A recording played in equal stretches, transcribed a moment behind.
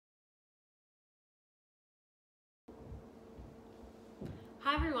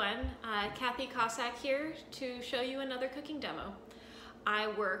Hi everyone, Cathy Kossack here to show you another cooking demo. I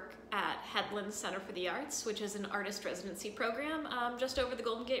work at Headlands Center for the Arts, which is an artist residency program just over the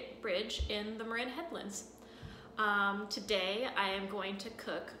Golden Gate Bridge in the Marin Headlands. Today I am going to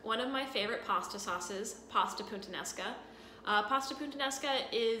cook one of my favorite pasta sauces, pasta Puttanesca. Pasta Puttanesca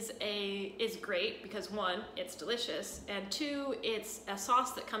is great because one, it's delicious, and two, it's a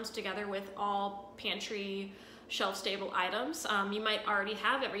sauce that comes together with all pantry shelf-stable items. You might already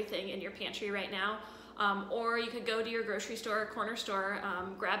have everything in your pantry right now, or you could go to your grocery store or corner store,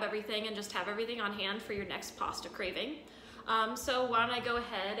 grab everything and just have everything on hand for your next pasta craving. So why don't I go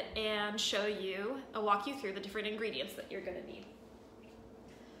ahead and show you, walk you through the different ingredients that you're gonna need.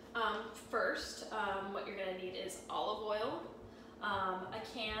 First, what you're gonna need is olive oil, a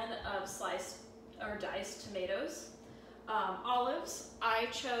can of sliced or diced tomatoes, olives. I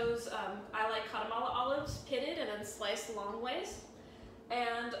chose, I like Guatemala olives, pitted and then sliced long ways.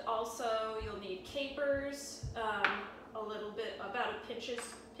 And also you'll need capers, a little bit, about a pinch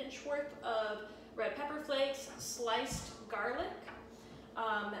worth of red pepper flakes, sliced garlic,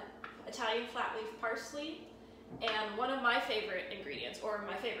 Italian flat leaf parsley, and one of my favorite ingredients, or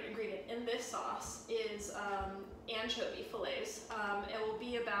my favorite ingredient in this sauce, is anchovy fillets. It will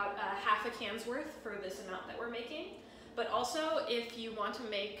be about half a can's worth for this amount that we're making. But also, if you want to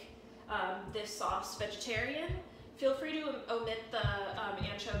make this sauce vegetarian, feel free to omit the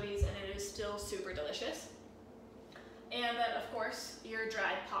anchovies and it is still super delicious. And then, of course, your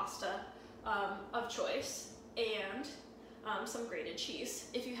dried pasta of choice and some grated cheese,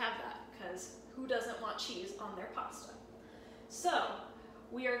 if you have that, because who doesn't want cheese on their pasta? So,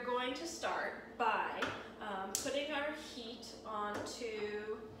 we are going to start by putting our heat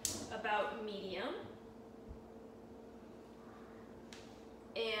onto about medium.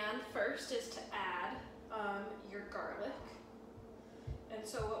 And first is to add your garlic. And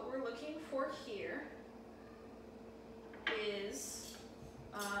so what we're looking for here is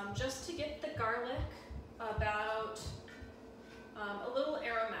just to get the garlic about a little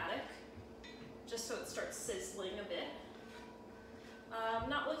aromatic, just so it starts sizzling a bit.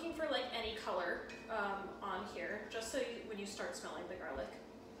 Not looking for like any color on here, just so when you start smelling the garlic.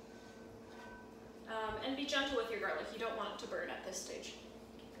 And be gentle with your garlic, you don't want it to burn at this stage.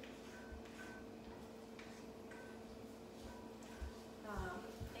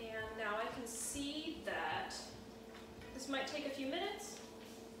 And now I can see that this might take a few minutes,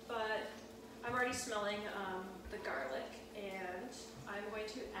 but I'm already smelling the garlic, and I'm going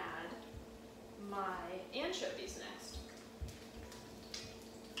to add my anchovies next.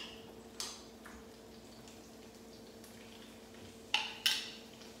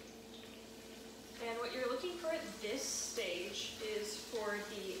 And what you're looking for at this stage is for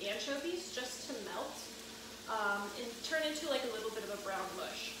the anchovies just to melt and turn into like a little bit of a brown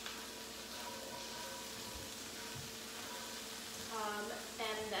mush.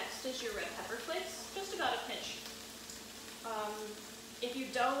 And next is your red pepper flakes, just about a pinch. If you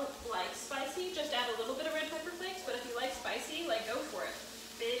don't like spicy, just add a little bit of red pepper flakes, but if you like spicy, like go for it.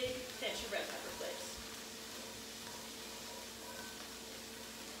 Big pinch of red pepper flakes.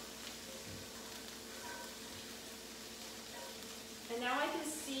 And now I can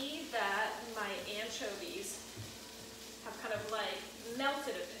see that my anchovies have kind of like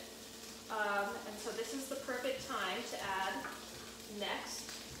melted a bit. And so this is the perfect time to add next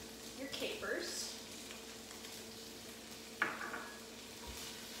your capers.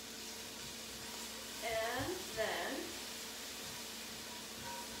 And then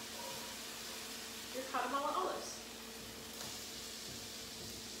your Guatemala olives.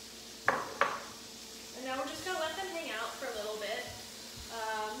 And now we're just going to let them hang out for a little bit,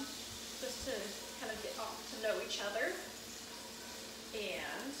 just to kind of get to know each other.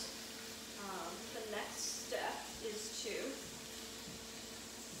 And the next step is to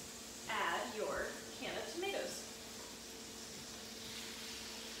add your can of tomatoes.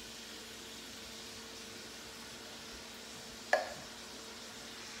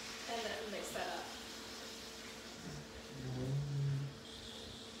 And then mix that up.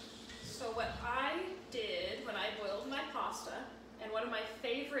 So what I did when I boiled my pasta, and one of my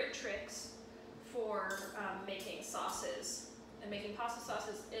favorite tricks for making sauces and making pasta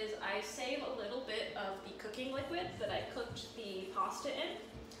sauces, is I save a little bit of the cooking liquid that I cooked the pasta in,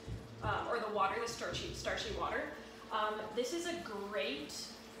 or the water, the starchy water. This is a great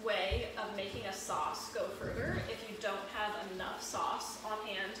way of making a sauce go further if you don't have enough sauce on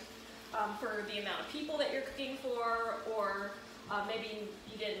hand for the amount of people that you're cooking for, or maybe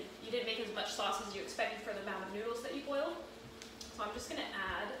you didn't make as much sauce as you expected for the amount of noodles that you boiled. So I'm just going to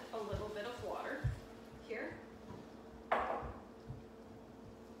add a little bit of water here.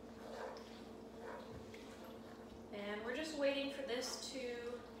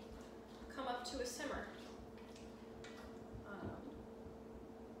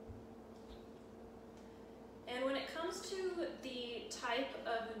 comes to the type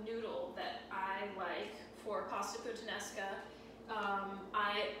of noodle that I like for pasta puttanesca,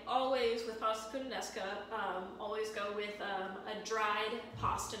 I always, with pasta puttanesca, always go with a dried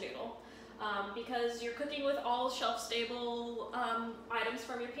pasta noodle. Because you're cooking with all shelf-stable items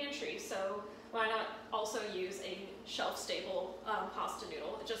from your pantry, so why not also use a shelf-stable pasta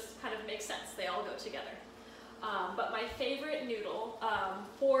noodle? It just kind of makes sense, they all go together. But my favorite noodle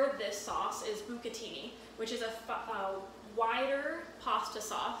for this sauce is bucatini, which is a wider pasta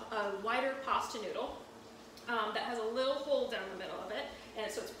sauce, a wider pasta noodle that has a little hole down the middle of it,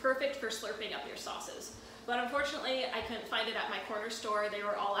 and so it's perfect for slurping up your sauces. But unfortunately, I couldn't find it at my corner store. They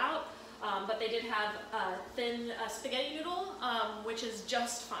were all out, but they did have a thin spaghetti noodle, which is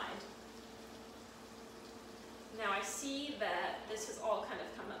just fine. Now I see that this has all kind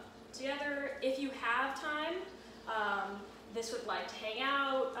of come up together. If you have time, this would like to hang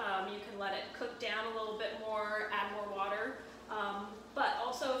out. You can let it cook down a little bit more, add more water. But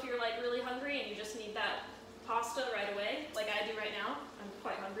also if you're like really hungry and you just need that pasta right away, like I do right now, I'm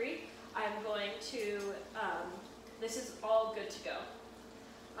quite hungry, I'm going to, this is all good to go.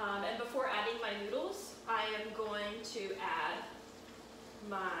 And before adding my noodles, I am going to add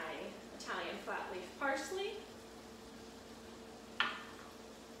my Italian flat leaf parsley.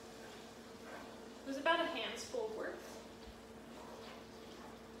 It was about a handful worth.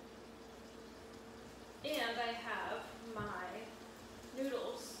 And I have my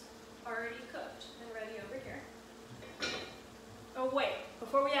noodles already cooked and ready over here. Oh wait,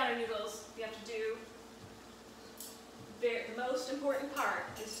 before we add our noodles, we have to do the most important part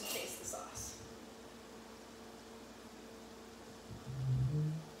is to taste the sauce.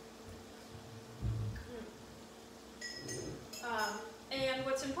 And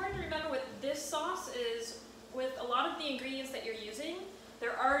what's important to remember with this sauce is with a lot of the ingredients that you're using,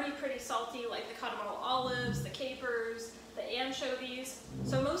 they're already pretty salty, like the cannellini olives, the capers, the anchovies.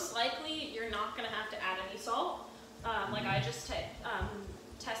 So most likely you're not going to have to add any salt. Like I just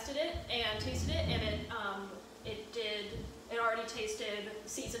tested it and tasted it, and it already tasted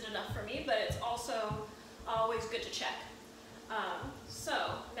seasoned enough for me, but it's also always good to check. So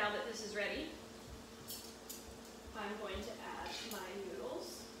now that this is ready, I'm going to add my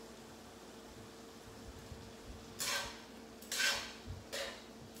noodles.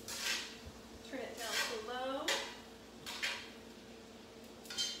 Turn it down to low.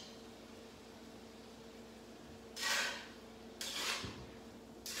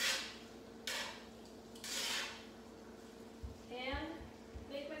 And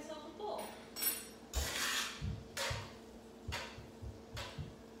make myself a bowl.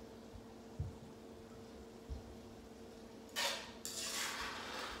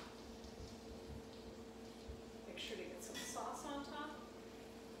 Make sure to get some sauce on top.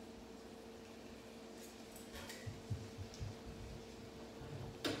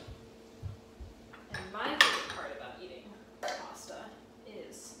 And my favorite part about eating pasta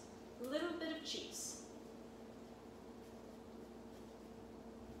is a little bit of cheese.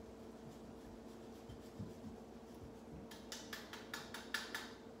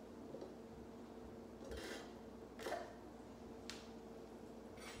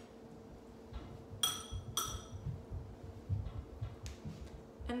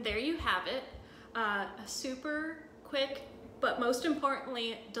 And there you have it, a super quick, but most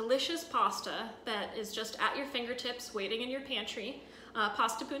importantly, delicious pasta that is just at your fingertips, waiting in your pantry,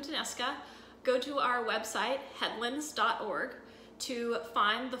 pasta puttanesca. Go to our website, headlands.org, to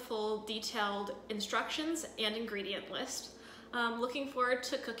find the full detailed instructions and ingredient list. Looking forward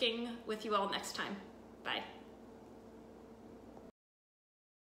to cooking with you all next time. Bye.